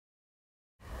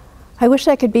I wish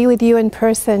I could be with you in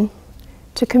person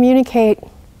to communicate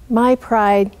my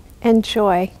pride and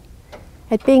joy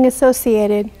at being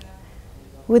associated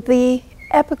with the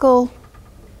epical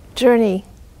journey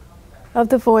of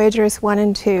the Voyagers 1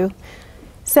 and 2,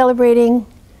 celebrating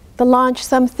the launch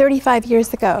some 35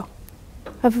 years ago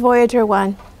of Voyager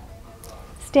 1,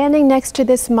 standing next to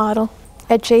this model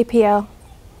at JPL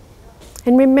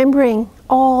and remembering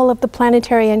all of the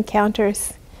planetary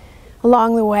encounters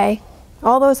along the way,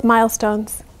 all those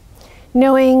milestones,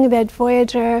 knowing that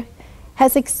Voyager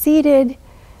has exceeded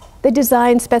the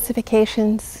design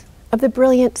specifications of the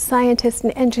brilliant scientists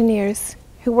and engineers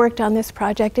who worked on this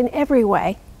project in every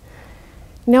way,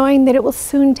 knowing that it will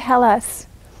soon tell us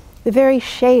the very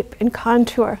shape and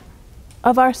contour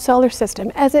of our solar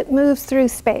system as it moves through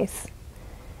space,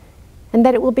 and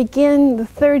that it will begin the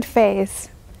third phase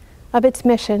of its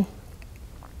mission,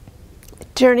 a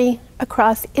journey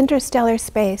across interstellar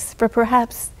space for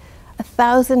perhaps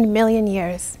 1,000 million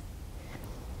years.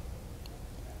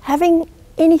 Having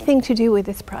anything to do with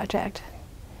this project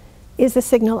is a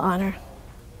signal honor,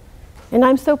 and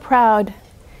I'm so proud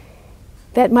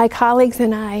that my colleagues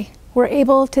and I were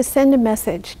able to send a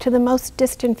message to the most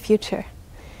distant future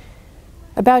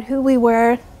about who we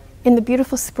were in the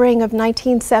beautiful spring of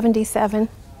 1977,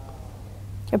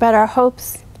 about our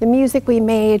hopes, the music we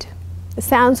made, the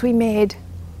sounds we made,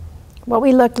 what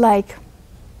we looked like,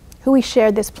 who we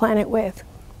shared this planet with.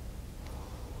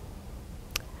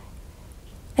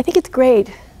 I think it's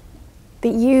great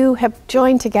that you have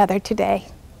joined together today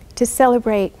to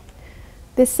celebrate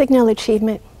this signal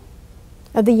achievement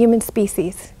of the human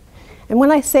species. And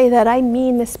when I say that, I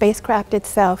mean the spacecraft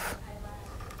itself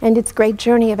and its great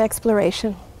journey of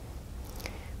exploration.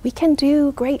 We can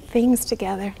do great things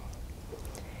together.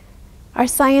 Our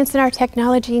science and our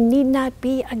technology need not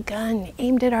be a gun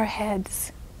aimed at our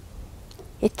heads.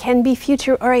 It can be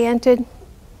future-oriented.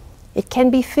 It can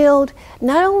be filled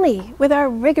not only with our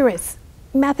rigorous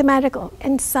mathematical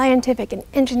and scientific and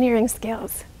engineering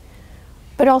skills,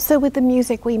 but also with the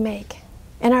music we make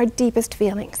and our deepest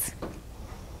feelings.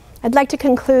 I'd like to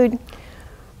conclude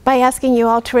by asking you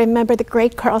all to remember the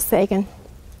great Carl Sagan,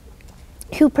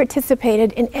 who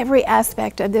participated in every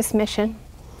aspect of this mission,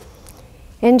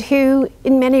 and who,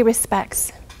 in many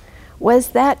respects, was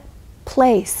that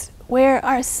place where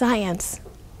our science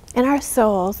and our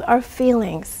souls, our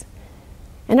feelings,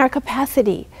 and our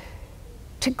capacity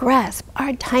to grasp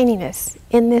our tininess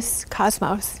in this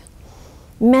cosmos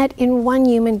met in one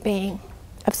human being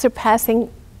of surpassing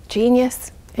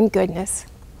genius and goodness.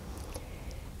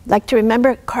 I'd like to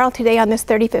remember Carl today on this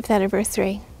 35th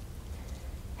anniversary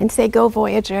and say, go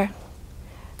Voyager,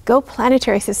 go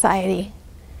Planetary Society,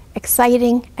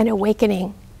 exciting and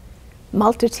awakening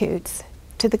multitudes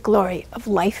to the glory of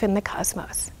life in the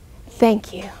cosmos.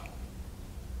 Thank you.